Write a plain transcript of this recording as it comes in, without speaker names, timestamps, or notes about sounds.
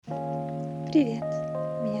Привет,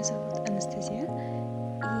 меня зовут Анастасия,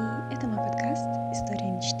 и это мой подкаст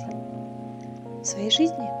 «История мечты». В своей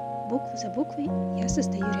жизни, букву за буквой, я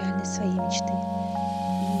создаю реальность своей мечты.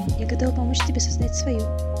 И я готова помочь тебе создать свою.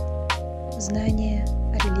 Знания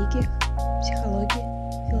о религиях,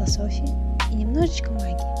 психологии, философии и немножечко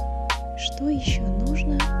магии. Что еще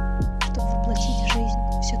нужно, чтобы воплотить в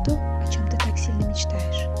жизнь все то, о чем ты так сильно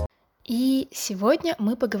мечтаешь? И сегодня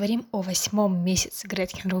мы поговорим о 8-м месяце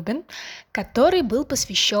Гретхен Рубин, который был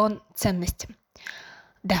посвящен ценностям.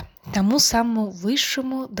 Да, тому самому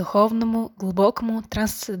высшему, духовному, глубокому,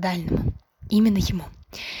 трансцендентальному. Именно ему.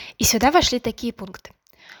 И сюда вошли такие пункты.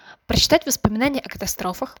 Прочитать воспоминания о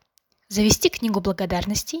катастрофах, завести книгу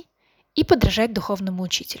благодарностей и подражать духовному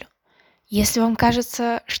учителю. Если вам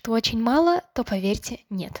кажется, что очень мало, то поверьте,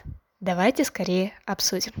 нет. Давайте скорее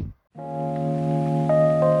обсудим.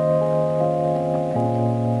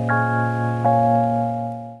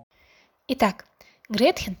 Итак,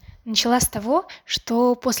 Гретхен начала с того,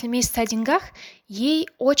 что после месяца о деньгах ей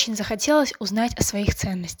очень захотелось узнать о своих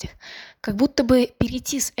ценностях. Как будто бы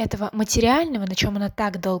перейти с этого материального, на чем она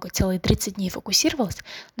так долго, целые 30 дней фокусировалась,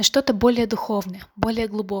 на что-то более духовное, более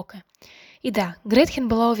глубокое. И да, Гретхен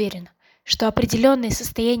была уверена, что определенное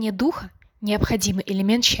состояние духа – необходимый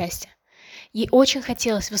элемент счастья. Ей очень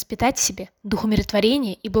хотелось воспитать в себе дух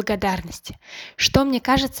умиротворения и благодарности, что, мне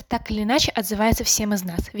кажется, так или иначе отзывается всем из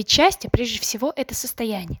нас. Ведь счастье, прежде всего, это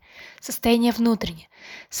состояние внутреннее,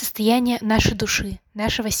 состояние нашей души,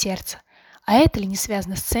 нашего сердца. А это ли не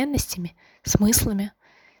связано с ценностями, смыслами,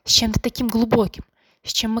 с чем-то таким глубоким,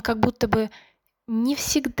 с чем мы как будто бы не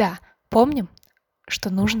всегда помним, что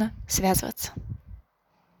нужно связываться.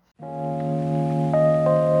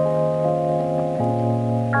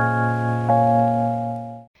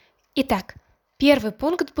 Итак, первый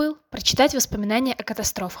пункт был прочитать воспоминания о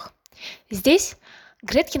катастрофах. Здесь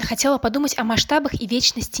Гретхен хотела подумать о масштабах и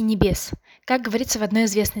вечности небес, как говорится в одной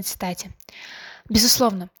известной цитате.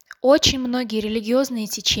 Безусловно, очень многие религиозные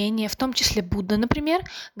течения, в том числе Будда, например,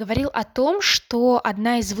 говорил о том, что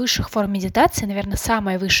одна из высших форм медитации, наверное,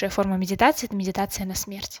 самая высшая форма медитации – это медитация на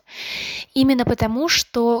смерть. Именно потому,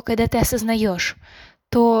 что когда ты осознаешь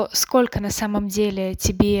то, сколько на самом деле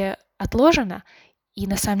тебе отложено, и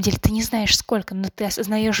на самом деле ты не знаешь сколько, но ты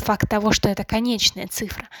осознаешь факт того, что это конечная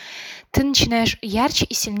цифра, ты начинаешь ярче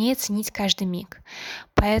и сильнее ценить каждый миг.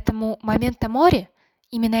 Поэтому «моменто мори»,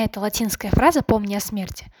 именно эта латинская фраза «помни о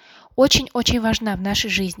смерти», очень-очень важна в нашей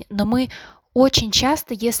жизни. Но мы очень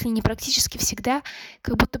часто, если не практически всегда,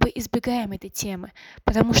 как будто бы избегаем этой темы,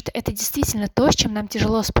 потому что это действительно то, с чем нам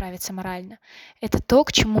тяжело справиться морально. Это то,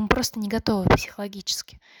 к чему мы просто не готовы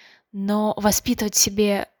психологически. Но воспитывать в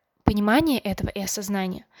себе понимание этого и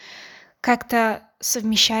осознание, как-то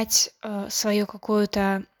совмещать свое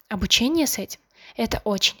какое-то обучение с этим, это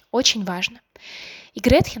очень-очень важно. И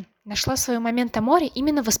Гретхен нашла свой момент о море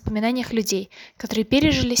именно в воспоминаниях людей, которые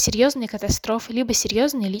пережили серьезные катастрофы либо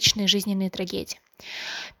серьезные личные жизненные трагедии.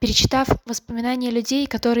 Перечитав воспоминания людей,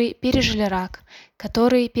 которые пережили рак,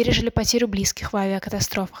 которые пережили потерю близких в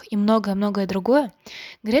авиакатастрофах и многое-многое другое,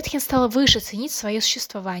 Гретхен стала выше ценить свое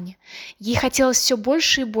существование. Ей хотелось все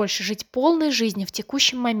больше и больше жить полной жизнью в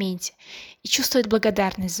текущем моменте и чувствовать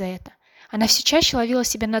благодарность за это. Она все чаще ловила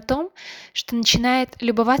себя на том, что начинает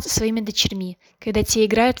любоваться своими дочерьми, когда те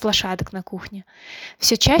играют в лошадок на кухне.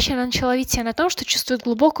 Все чаще она начала ловить себя на том, что чувствует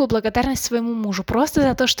глубокую благодарность своему мужу просто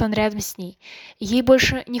за то, что он рядом с ней. И ей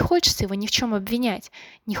больше не хочется его ни в чем обвинять,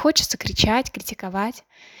 не хочется кричать, критиковать.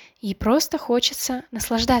 Ей просто хочется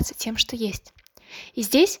наслаждаться тем, что есть. И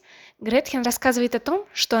здесь Гретхен рассказывает о том,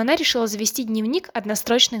 что она решила завести дневник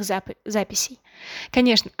однострочных записей.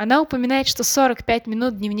 Конечно, она упоминает, что 45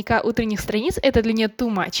 минут дневника утренних страниц – это для нее too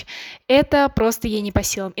much. Это просто ей не по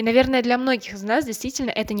силам. И, наверное, для многих из нас действительно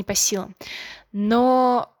это не по силам.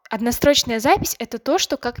 Но однострочная запись – это то,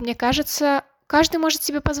 что, как мне кажется, каждый может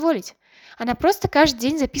себе позволить. Она просто каждый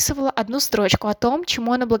день записывала одну строчку о том,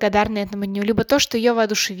 чему она благодарна этому дню, либо то, что ее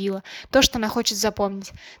воодушевило, то, что она хочет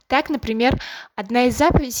запомнить. Так, например, одна из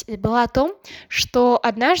записей была о том, что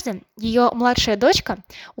однажды ее младшая дочка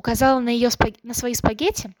указала на свои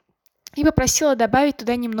спагетти и попросила добавить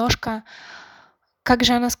туда немножко, как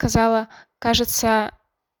же она сказала, кажется,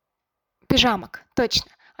 пижамок, точно.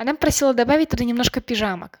 Она просила добавить туда немножко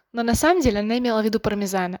пижамок, но на самом деле она имела в виду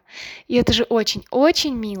пармезана. И это же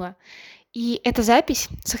очень-очень мило. И эта запись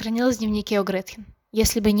сохранилась в дневнике у Гретхен.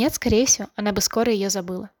 Если бы нет, скорее всего, она бы скоро ее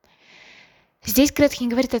забыла. Здесь Гретхен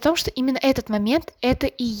говорит о том, что именно этот момент – это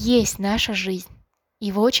и есть наша жизнь.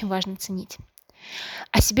 Его очень важно ценить.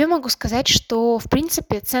 О себе могу сказать, что, в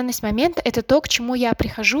принципе, ценность момента – это то, к чему я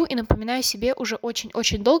прихожу и напоминаю себе уже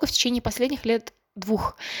очень-очень долго, в течение последних лет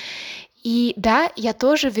 2. И да, я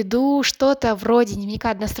тоже веду что-то вроде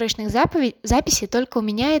дневника одностраничных записей, только у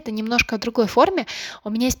меня это немножко в другой форме.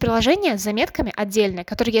 У меня есть приложение с заметками отдельное,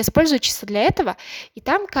 которое я использую чисто для этого. И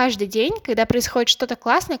там каждый день, когда происходит что-то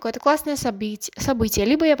классное, какое-то классное событие,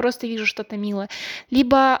 либо я просто вижу что-то милое,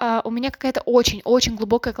 либо у меня какая-то очень-очень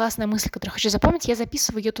глубокая классная мысль, которую хочу запомнить, я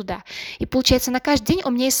записываю ее туда. И получается, на каждый день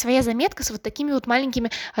у меня есть своя заметка с вот такими вот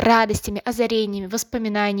маленькими радостями, озарениями,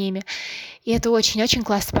 воспоминаниями. И это очень-очень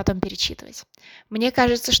классно потом перечитывать. Мне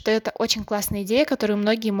кажется, что это очень классная идея, которую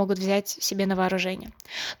многие могут взять себе на вооружение.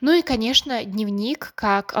 Ну и, конечно, дневник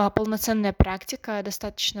как полноценная практика,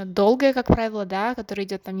 достаточно долгая, как правило, да, которая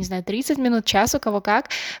идет, там, не знаю, 30 минут, час, у кого как,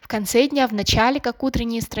 в конце дня, в начале, как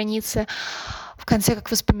утренние страницы, в конце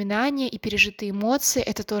как воспоминания и пережитые эмоции.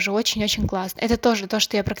 Это тоже очень-очень классно. Это тоже то,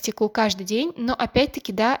 что я практикую каждый день, но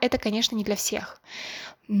опять-таки, да, это, конечно, не для всех.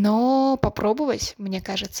 Но попробовать, мне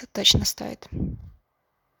кажется, точно стоит.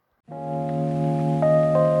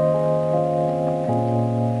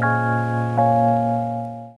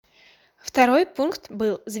 Второй пункт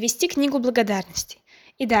был завести книгу благодарностей.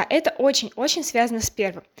 И да, это очень-очень связано с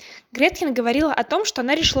первым. Гретхен говорила о том, что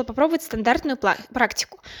она решила попробовать стандартную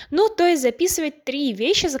практику. Ну, то есть записывать 3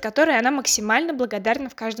 вещи, за которые она максимально благодарна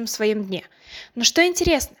в каждом своем дне. Но что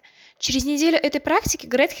интересно, через неделю этой практики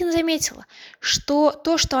Гретхен заметила, что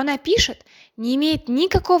то, что она пишет, не имеет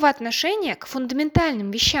никакого отношения к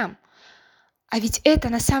фундаментальным вещам. А ведь это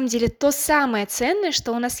на самом деле то самое ценное,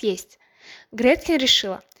 что у нас есть. Гретхен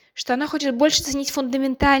решила, что она хочет больше ценить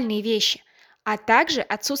фундаментальные вещи, а также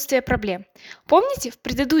отсутствие проблем. Помните, в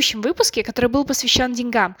предыдущем выпуске, который был посвящен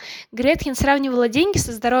деньгам, Гретхен сравнивала деньги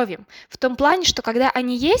со здоровьем, в том плане, что когда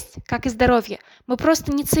они есть, как и здоровье, мы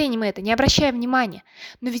просто не ценим это, не обращаем внимания.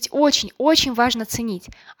 Но ведь очень-очень важно ценить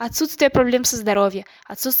отсутствие проблем со здоровьем,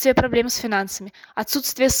 отсутствие проблем с финансами,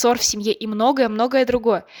 отсутствие ссор в семье и многое-многое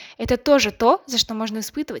другое. Это тоже то, за что можно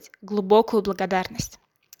испытывать глубокую благодарность.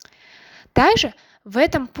 Также в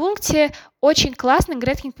этом пункте очень классно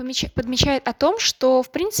Гретхен подмечает о том, что,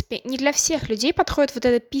 в принципе, не для всех людей подходит вот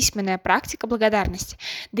эта письменная практика благодарности.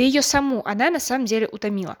 Да ее саму она на самом деле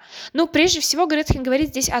утомила. Ну, прежде всего, Гретхен говорит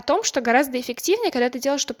здесь о том, что гораздо эффективнее, когда ты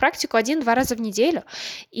делаешь эту практику 1-2 раза в неделю.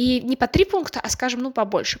 И не по 3 пункта, а, скажем,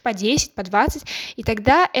 побольше, по 10, по 20. И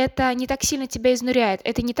тогда это не так сильно тебя изнуряет,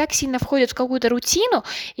 это не так сильно входит в какую-то рутину,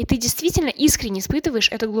 и ты действительно искренне испытываешь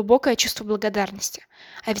это глубокое чувство благодарности.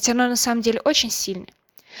 А ведь оно на самом деле очень сильное.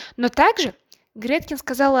 Но также Гретхен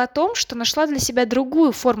сказала о том, что нашла для себя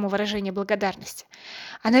другую форму выражения благодарности.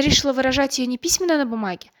 Она решила выражать ее не письменно на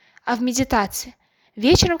бумаге, а в медитации.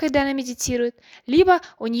 Вечером, когда она медитирует, либо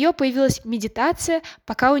у нее появилась медитация,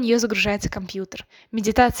 пока у нее загружается компьютер.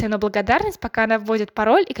 Медитация на благодарность, пока она вводит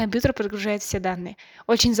пароль, и компьютер подгружает все данные.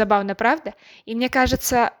 Очень забавно, правда? И мне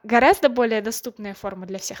кажется, гораздо более доступная форма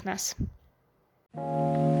для всех нас.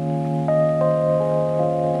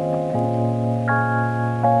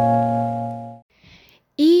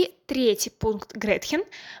 И третий пункт Гретхен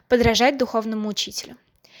 – подражать духовному учителю.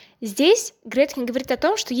 Здесь Гретхен говорит о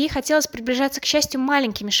том, что ей хотелось приближаться к счастью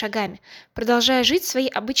маленькими шагами, продолжая жить своей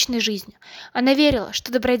обычной жизнью. Она верила,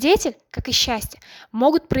 что добродетель, как и счастье,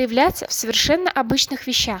 могут проявляться в совершенно обычных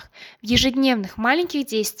вещах, в ежедневных маленьких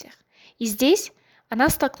действиях. И здесь она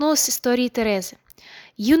столкнулась с историей Терезы,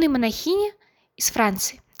 юной монахини из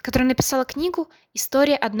Франции, которая написала книгу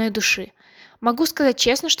 «История одной души». Могу сказать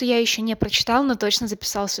честно, что я еще не прочитала, но точно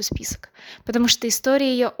записала в свой список, потому что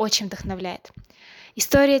история ее очень вдохновляет.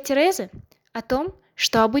 История Терезы о том,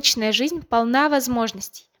 что обычная жизнь полна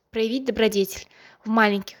возможностей проявить добродетель в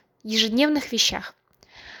маленьких, ежедневных вещах.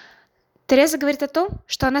 Тереза говорит о том,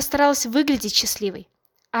 что она старалась выглядеть счастливой,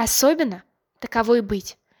 а особенно таковой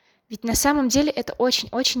быть. Ведь на самом деле это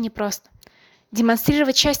очень-очень непросто.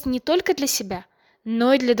 Демонстрировать счастье не только для себя,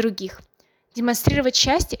 но и для других. Демонстрировать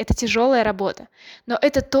счастье – это тяжелая работа, но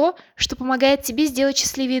это то, что помогает тебе сделать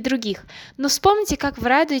счастливее других. Но вспомните, как вы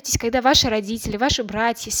радуетесь, когда ваши родители, ваши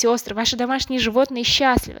братья, сестры, ваши домашние животные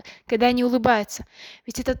счастливы, когда они улыбаются.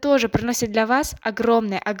 Ведь это тоже приносит для вас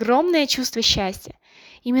огромное чувство счастья.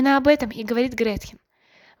 Именно об этом и говорит Гретхен.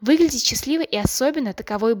 Выглядеть счастливой и особенно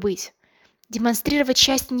таковой быть. Демонстрировать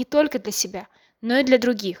счастье не только для себя, но и для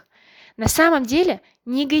других. На самом деле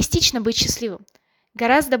не эгоистично быть счастливым.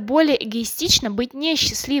 Гораздо более эгоистично быть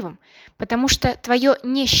несчастливым, потому что твое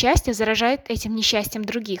несчастье заражает этим несчастьем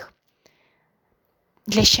других.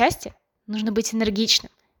 Для счастья нужно быть энергичным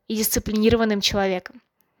и дисциплинированным человеком.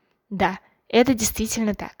 Да, это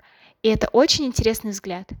действительно так. И это очень интересный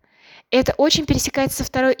взгляд. Это очень пересекается со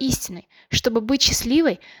второй истиной. Чтобы быть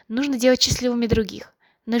счастливой, нужно делать счастливыми других.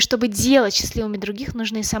 Но и чтобы делать счастливыми других,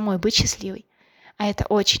 нужно и самой быть счастливой. А это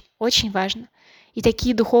очень важно. И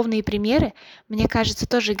такие духовные примеры, мне кажется,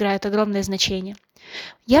 тоже играют огромное значение.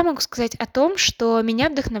 Я могу сказать о том, что меня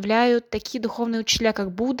вдохновляют такие духовные учителя,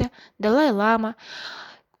 как Будда, Далай-лама,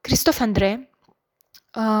 Кристоф Андре.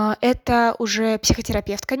 Это уже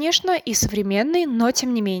психотерапевт, конечно, и современный, но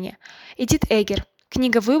тем не менее. Эдит Эггер.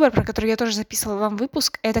 Книга «Выбор», про которую я тоже записывала вам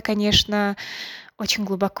выпуск, это, конечно, очень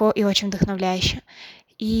глубоко и очень вдохновляюще.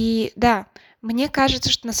 И да, мне кажется,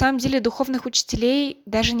 что на самом деле духовных учителей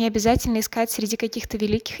даже не обязательно искать среди каких-то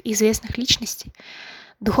великих и известных личностей.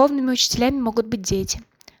 Духовными учителями могут быть дети,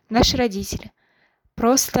 наши родители,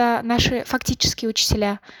 просто наши фактические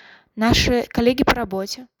учителя, наши коллеги по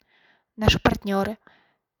работе, наши партнеры,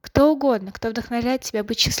 кто угодно, кто вдохновляет тебя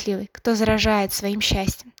быть счастливой, кто заражает своим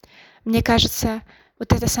счастьем. Мне кажется,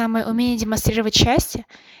 вот это самое умение демонстрировать счастье,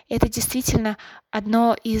 это действительно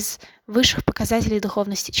одно из высших показателей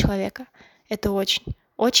духовности человека. Это очень,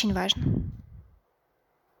 очень важно.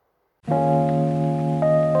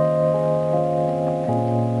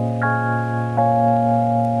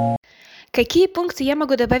 Какие пункты я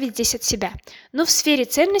могу добавить здесь от себя? В сфере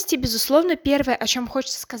ценностей, безусловно, первое, о чем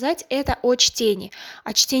хочется сказать, это о чтении.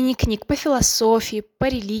 О чтении книг по философии, по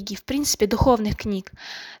религии, в принципе, духовных книг.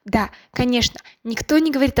 Да, конечно, никто не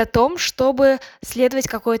говорит о том, чтобы следовать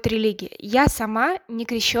какой-то религии. Я сама не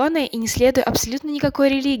крещеная и не следую абсолютно никакой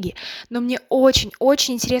религии, но мне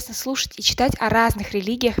очень-очень интересно слушать и читать о разных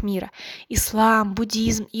религиях мира. Ислам,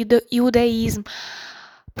 буддизм, иудаизм,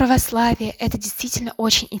 православие — это действительно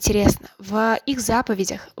очень интересно. В их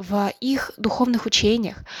заповедях, в их духовных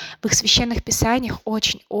учениях, в их священных писаниях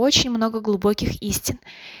очень-очень много глубоких истин.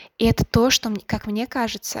 И это то, что, как мне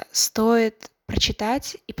кажется, стоит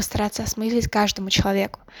прочитать и постараться осмыслить каждому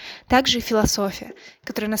человеку. Также и философия,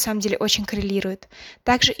 которая на самом деле очень коррелирует.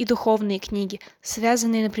 Также и духовные книги,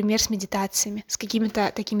 связанные, например, с медитациями, с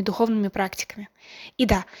какими-то такими духовными практиками. И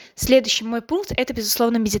да, следующий мой пункт — это,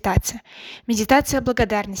 безусловно, медитация. Медитация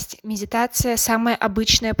благодарности, медитация самая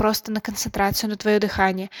обычная, просто на концентрацию, на твое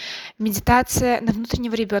дыхание, медитация на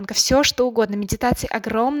внутреннего ребенка, все что угодно. Медитаций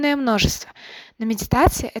огромное множество. Но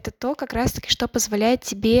медитация — это то, как раз-таки, что позволяет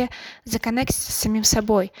тебе законнектиться с самим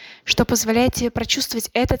собой, что позволяет тебе прочувствовать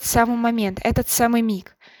этот самый момент, этот самый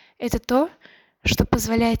миг. Это то, что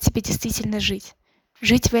позволяет тебе действительно жить.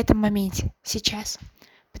 Жить в этом моменте, сейчас.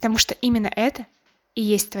 Потому что именно это и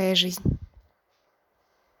есть твоя жизнь.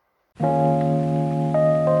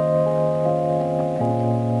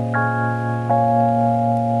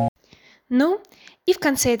 И в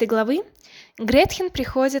конце этой главы Гретхен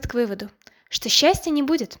приходит к выводу, что счастья не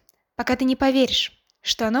будет, пока ты не поверишь,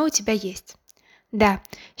 что оно у тебя есть. Да,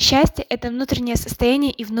 счастье — это внутреннее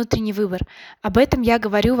состояние и внутренний выбор. Об этом я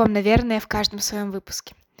говорю вам, наверное, в каждом своем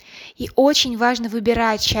выпуске. И очень важно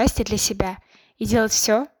выбирать счастье для себя и делать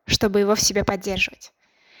все, чтобы его в себе поддерживать.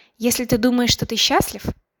 Если ты думаешь, что ты счастлив,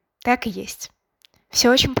 так и есть. Все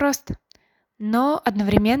очень просто, но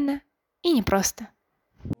одновременно и непросто.